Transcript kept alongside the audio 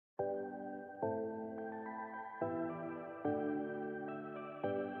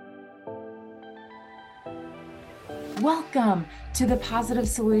Welcome to the Positive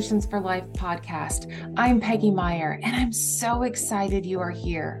Solutions for Life podcast. I'm Peggy Meyer, and I'm so excited you are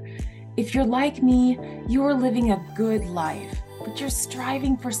here. If you're like me, you are living a good life, but you're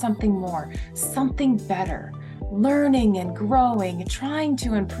striving for something more, something better, learning and growing, trying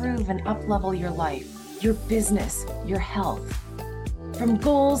to improve and up-level your life, your business, your health. From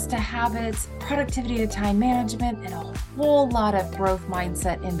goals to habits, productivity to time management, and a whole lot of growth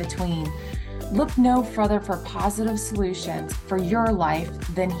mindset in between. Look no further for positive solutions for your life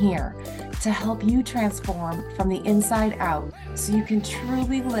than here to help you transform from the inside out so you can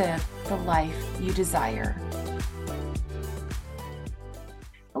truly live the life you desire.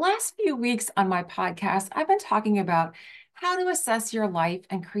 The last few weeks on my podcast, I've been talking about how to assess your life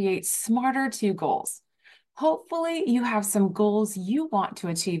and create smarter 2 goals. Hopefully, you have some goals you want to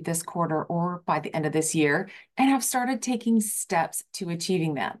achieve this quarter or by the end of this year and have started taking steps to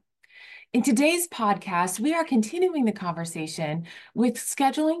achieving them. In today's podcast, we are continuing the conversation with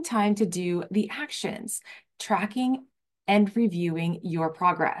scheduling time to do the actions, tracking and reviewing your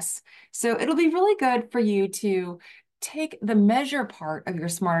progress. So it'll be really good for you to take the measure part of your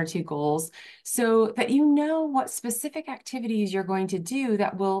Smarter 2 goals so that you know what specific activities you're going to do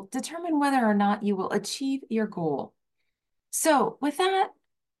that will determine whether or not you will achieve your goal. So with that,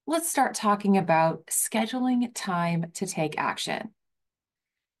 let's start talking about scheduling time to take action.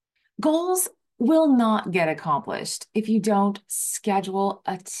 Goals will not get accomplished if you don't schedule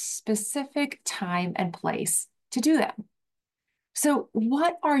a specific time and place to do them. So,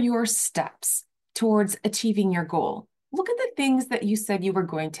 what are your steps towards achieving your goal? Look at the things that you said you were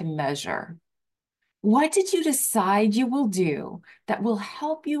going to measure. What did you decide you will do that will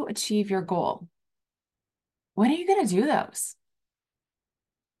help you achieve your goal? When are you going to do those?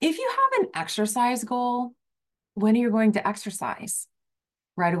 If you have an exercise goal, when are you going to exercise?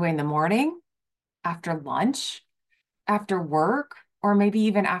 Right away in the morning? After lunch, after work, or maybe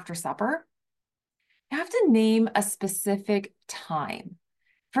even after supper? You have to name a specific time.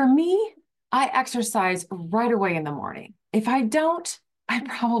 For me, I exercise right away in the morning. If I don't, I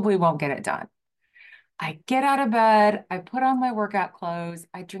probably won't get it done. I get out of bed, I put on my workout clothes,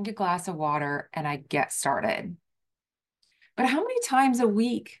 I drink a glass of water, and I get started. But how many times a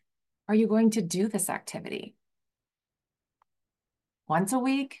week are you going to do this activity? Once a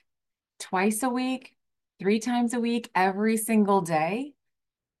week? Twice a week? 3 times a week? Every single day?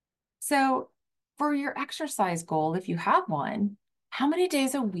 So for your exercise goal, if you have one, how many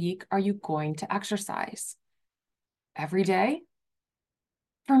days a week are you going to exercise? Every day?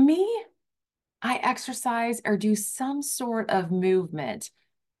 For me, I exercise or do some sort of movement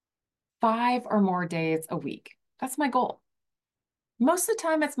 5 or more days a week. That's my goal. Most of the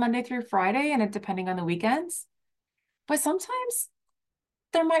time it's Monday through Friday and it depending on the weekends. But sometimes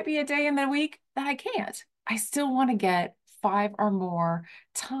there might be a day in the week that I can't. I still want to get 5 or more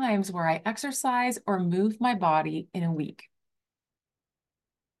times where I exercise or move my body in a week.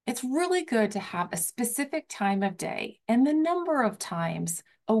 It's really good to have a specific time of day and the number of times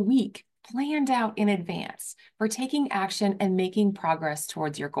a week planned out in advance for taking action and making progress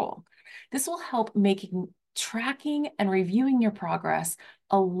towards your goal. This will help making tracking and reviewing your progress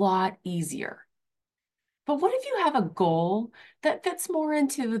a lot easier. But what if you have a goal that fits more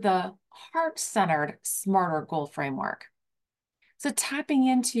into the heart-centered, smarter goal framework? So tapping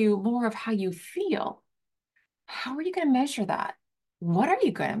into more of how you feel. How are you going to measure that? What are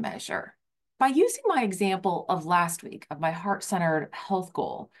you going to measure? By using my example of last week of my heart-centered health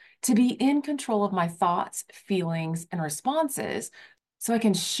goal to be in control of my thoughts, feelings, and responses so I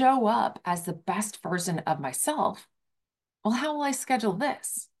can show up as the best version of myself, well, how will I schedule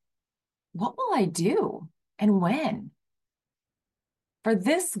this? What will I do and when? For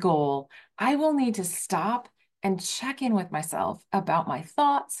this goal, I will need to stop and check in with myself about my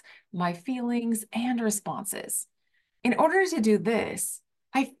thoughts, my feelings, and responses. In order to do this,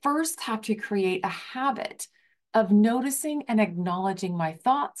 I first have to create a habit of noticing and acknowledging my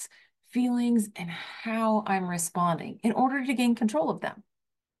thoughts, feelings, and how I'm responding in order to gain control of them.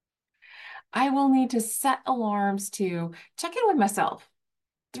 I will need to set alarms to check in with myself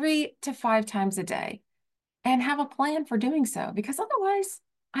 3 to 5 times a day and have a plan for doing so because otherwise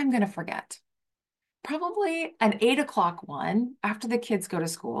I'm going to forget. Probably an 8 o'clock one after the kids go to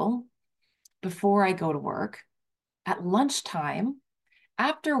school, before I go to work, at lunchtime,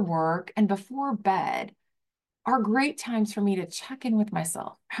 after work, and before bed are great times for me to check in with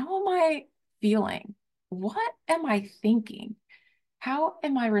myself. How am I feeling? What am I thinking? How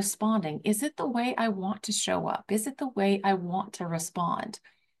am I responding? Is it the way I want to show up? Is it the way I want to respond?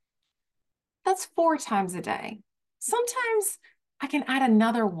 That's 4 times a day. Sometimes I can add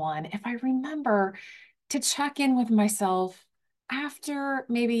another one if I remember to check in with myself after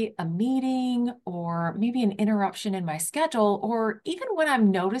maybe a meeting or maybe an interruption in my schedule, or even when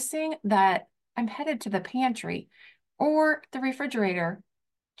I'm noticing that I'm headed to the pantry or the refrigerator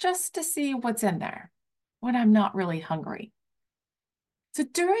just to see what's in there when I'm not really hungry. So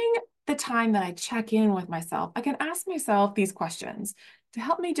during the time that I check in with myself, I can ask myself these questions to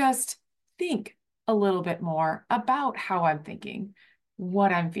help me just think a little bit more about how I'm thinking,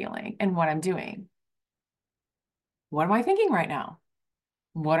 what I'm feeling, and what I'm doing. What am I thinking right now?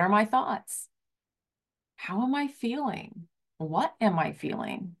 What are my thoughts? How am I feeling? What am I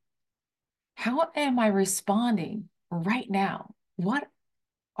feeling? How am I responding right now? What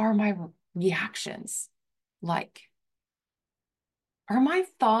are my reactions like? Are my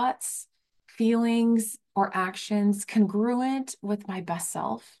thoughts, feelings, or actions congruent with my best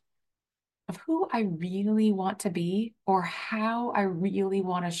self of who I really want to be or how I really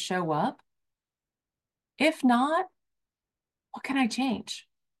want to show up? If not, what can I change?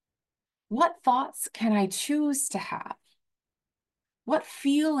 What thoughts can I choose to have? What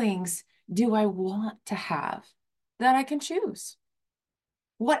feelings do I want to have that I can choose?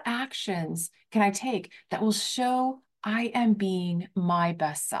 What actions can I take that will show I am being my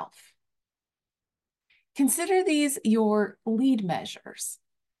best self? Consider these your lead measures,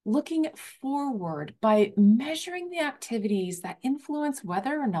 looking forward by measuring the activities that influence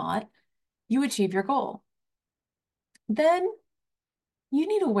whether or not you achieve your goal. Then you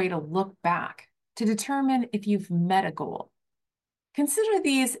need a way to look back to determine if you've met a goal. Consider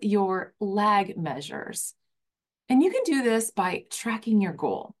these your lag measures, and you can do this by tracking your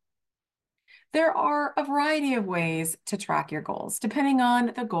goal. There are a variety of ways to track your goals, depending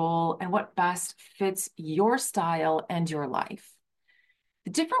on the goal and what best fits your style and your life.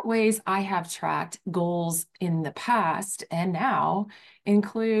 The different ways I have tracked goals in the past and now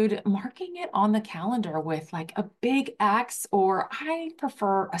include marking it on the calendar with like a big X, or I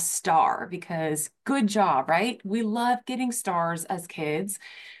prefer a star because good job, right? We love getting stars as kids.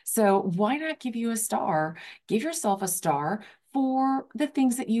 So why not give you a star? Give yourself a star for the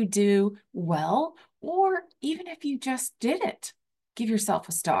things that you do well, or even if you just did it, give yourself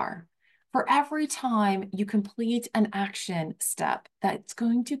a star. For every time you complete an action step, that's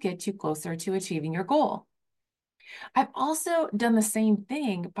going to get you closer to achieving your goal. I've also done the same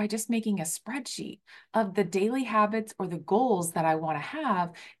thing by just making a spreadsheet of the daily habits or the goals that I want to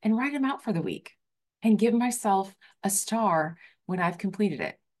have and write them out for the week and give myself a star when I've completed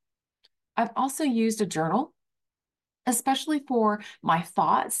it. I've also used a journal, especially for my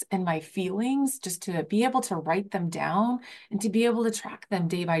thoughts and my feelings, just to be able to write them down and to be able to track them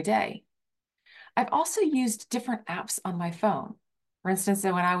day by day. I've also used different apps on my phone. For instance,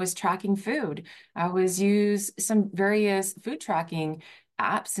 when I was tracking food, I was use some various food tracking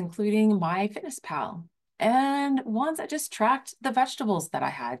apps, including MyFitnessPal, and ones that just tracked the vegetables that I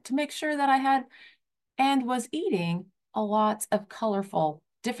had to make sure that I had and was eating a lot of colorful,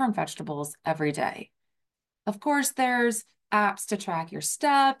 different vegetables every day. Of course, there's apps to track your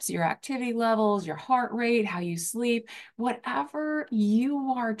steps, your activity levels, your heart rate, how you sleep, whatever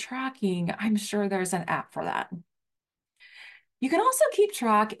you are tracking, I'm sure there's an app for that. You can also keep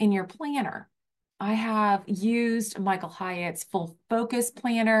track in your planner. I have used Michael Hyatt's Full Focus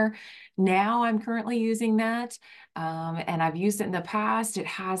Planner. Now I'm currently using that, and I've used it in the past. It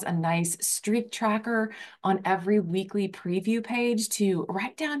has a nice streak tracker on every weekly preview page to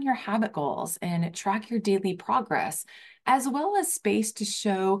write down your habit goals and track your daily progress, as well as space to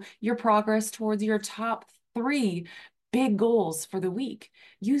show your progress towards your top three big goals for the week,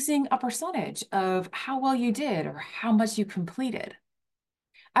 using a percentage of how well you did or how much you completed.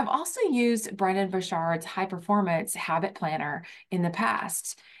 I've also used Brendon Burchard's High Performance Habit Planner in the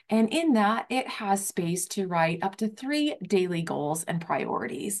past. And in that, it has space to write up to 3 daily goals and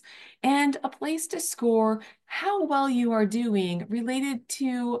priorities, and a place to score how well you are doing related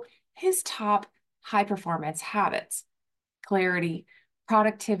to his top high performance habits: clarity,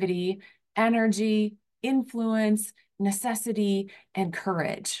 productivity, energy, influence, necessity, and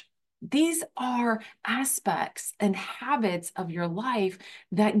courage. These are aspects and habits of your life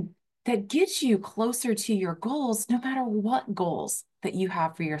that get you closer to your goals, no matter what goals that you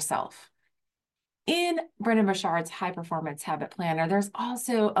have for yourself. In Brendon Burchard's High Performance Habit Planner, there's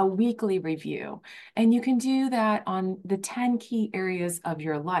also a weekly review, and you can do that on the 10 key areas of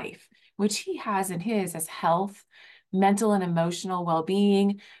your life, which he has in his as health, mental and emotional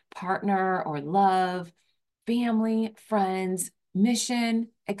well-being, partner or love, family, friends, mission,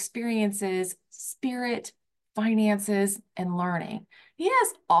 experiences, spirit, finances, and learning. He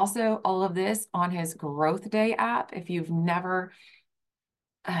has also all of this on his Growth Day app. If you've never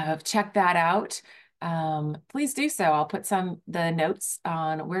checked that out, please do so. I'll put the notes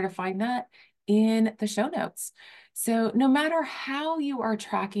on where to find that in the show notes. So no matter how you are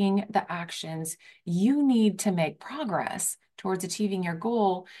tracking the actions you need to make progress towards achieving your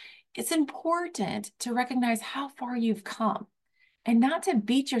goal, it's important to recognize how far you've come and not to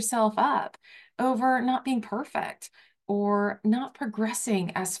beat yourself up over not being perfect or not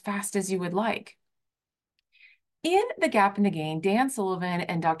progressing as fast as you would like. In The Gap in the Gain, Dan Sullivan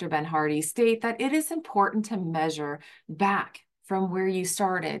and Dr. Ben Hardy state that it is important to measure back from where you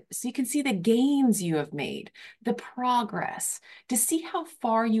started so you can see the gains you have made, the progress, to see how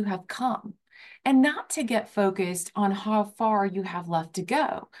far you have come, and not to get focused on how far you have left to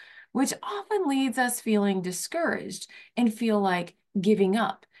go, which often leads us feeling discouraged and feel like giving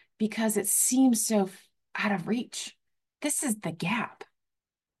up because it seems so out of reach. This is the gap.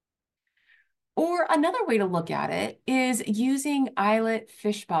 Or another way to look at it is using Eilert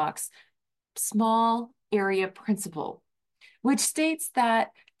Fishbach's small area principle, which states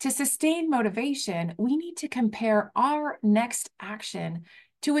that to sustain motivation, we need to compare our next action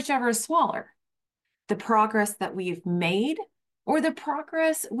to whichever is smaller, the progress that we've made or the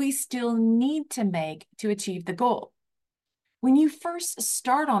progress we still need to make to achieve the goal. When you first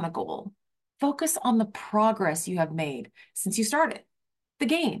start on a goal, focus on the progress you have made since you started, the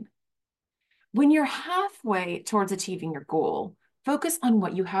gain. When you're halfway towards achieving your goal, focus on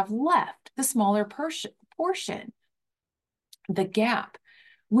what you have left, the smaller portion, the gap,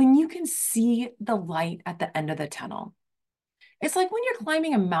 when you can see the light at the end of the tunnel. It's like when you're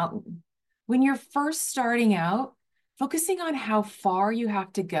climbing a mountain. When you're first starting out, focusing on how far you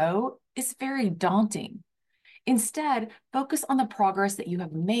have to go is very daunting. Instead, focus on the progress that you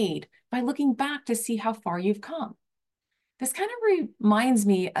have made by looking back to see how far you've come. This kind of reminds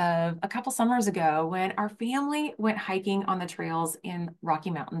me of a couple summers ago when our family went hiking on the trails in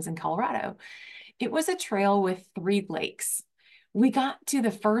Rocky Mountains in Colorado. It was a trail with 3 lakes. We got to the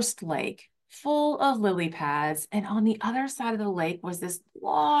first lake full of lily pads, and on the other side of the lake was this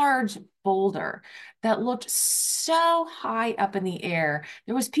large boulder that looked so high up in the air.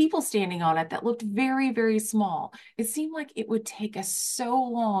 There was people standing on it that looked very, very small. It seemed like it would take us so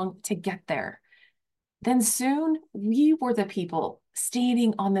long to get there. Then soon we were the people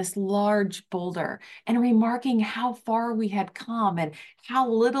standing on this large boulder and remarking how far we had come and how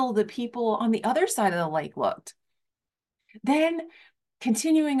little the people on the other side of the lake looked. Then,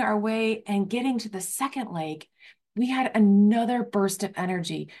 continuing our way and getting to the second lake, we had another burst of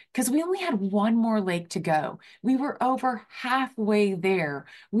energy because we only had one more lake to go. We were over halfway there.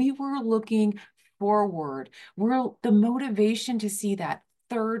 We were looking forward. The motivation to see that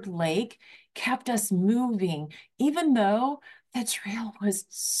third lake kept us moving, even though the trail was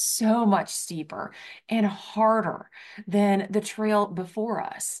so much steeper and harder than the trail before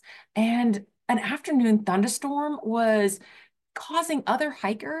us. And an afternoon thunderstorm was causing other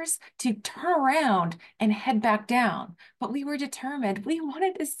hikers to turn around and head back down. But we were determined. We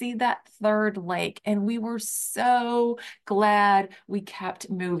wanted to see that third lake, and we were so glad we kept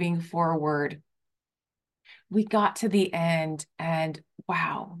moving forward. We got to the end, and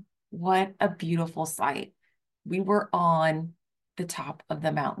wow, what a beautiful sight. We were on the top of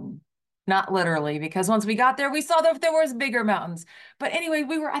the mountain. Not literally, because once we got there, we saw that there was bigger mountains. But anyway,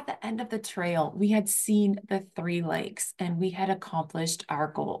 we were at the end of the trail. We had seen the 3 lakes and we had accomplished our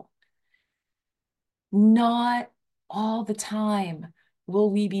goal. Not all the time will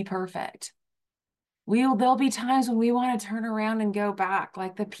we be perfect. There'll be times when we want to turn around and go back,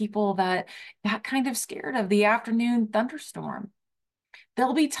 like the people that got kind of scared of the afternoon thunderstorm.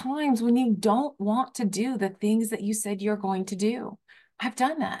 There'll be times when you don't want to do the things that you said you're going to do. I've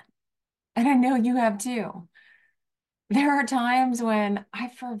done that. And I know you have too. There are times when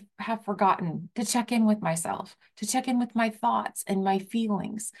have forgotten to check in with myself, to check in with my thoughts and my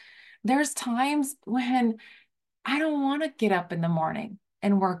feelings. There's times when I don't want to get up in the morning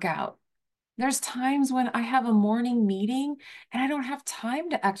and work out. There's times when I have a morning meeting and I don't have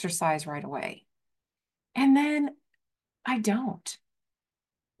time to exercise right away. And then I don't.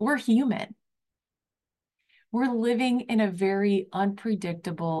 We're human. We're living in a very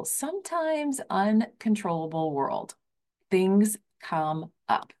unpredictable, sometimes uncontrollable world. Things come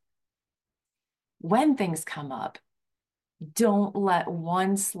up. When things come up, don't let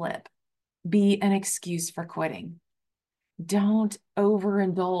one slip be an excuse for quitting. Don't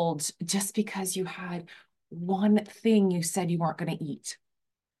overindulge just because you had one thing you said you weren't going to eat,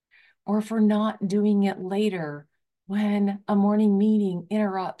 or for not doing it later when a morning meeting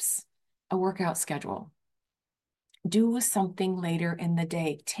interrupts a workout schedule. Do something later in the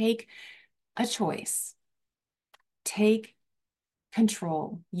day. Take a choice. Take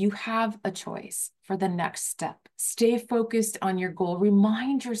control. You have a choice for the next step. Stay focused on your goal.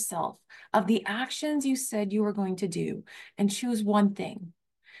 Remind yourself of the actions you said you were going to do and choose one thing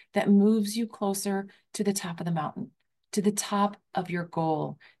that moves you closer to the top of the mountain, to the top of your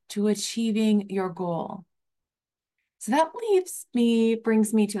goal, to achieving your goal. So that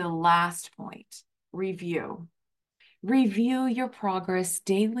brings me to the last point, review. Review your progress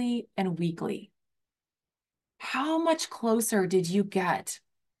daily and weekly. How much closer did you get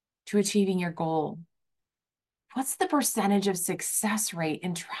to achieving your goal? What's the percentage of success rate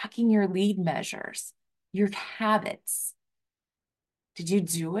in tracking your lead measures, your habits? Did you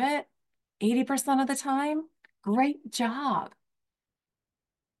do it 80% of the time? Great job.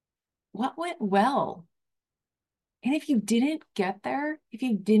 What went well? And if you didn't get there, if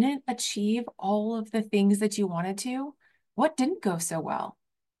you didn't achieve all of the things that you wanted to, what didn't go so well?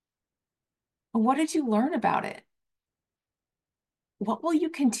 What did you learn about it? What will you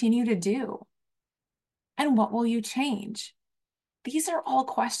continue to do? And what will you change? These are all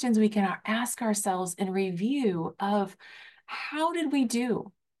questions we can ask ourselves in review of how did we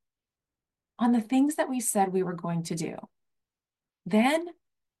do on the things that we said we were going to do? Then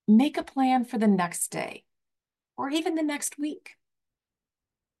make a plan for the next day or even the next week.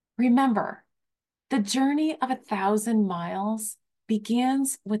 Remember, the journey of 1,000 miles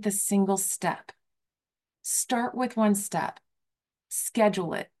begins with a single step. Start with one step,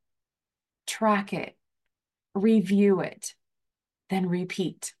 schedule it, track it, review it, then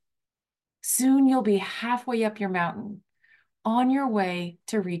repeat. Soon you'll be halfway up your mountain, on your way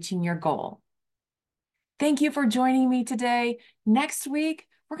to reaching your goal. Thank you for joining me today. Next week,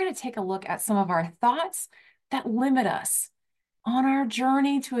 we're going to take a look at some of our thoughts that limit us on our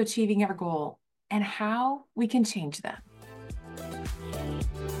journey to achieving our goal and how we can change them.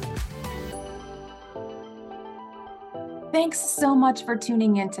 Thanks so much for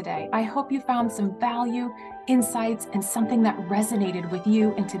tuning in today. I hope you found some value, insights, and something that resonated with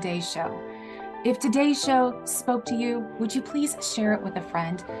you in today's show. If today's show spoke to you, would you please share it with a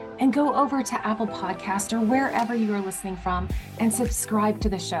friend and go over to Apple Podcast or wherever you are listening from and subscribe to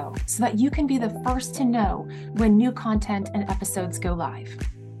the show so that you can be the first to know when new content and episodes go live.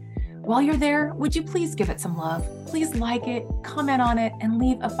 While you're there, would you please give it some love? Please like it, comment on it, and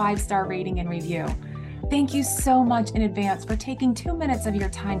leave a 5-star rating and review. Thank you so much in advance for taking 2 minutes of your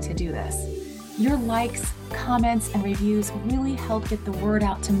time to do this. Your likes, comments, and reviews really help get the word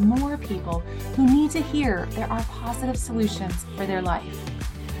out to more people who need to hear there are positive solutions for their life.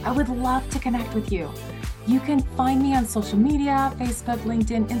 I would love to connect with you. You can find me on social media, Facebook,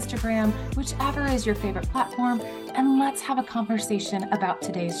 LinkedIn, Instagram, whichever is your favorite platform, and let's have a conversation about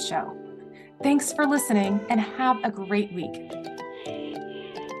today's show. Thanks for listening and have a great week.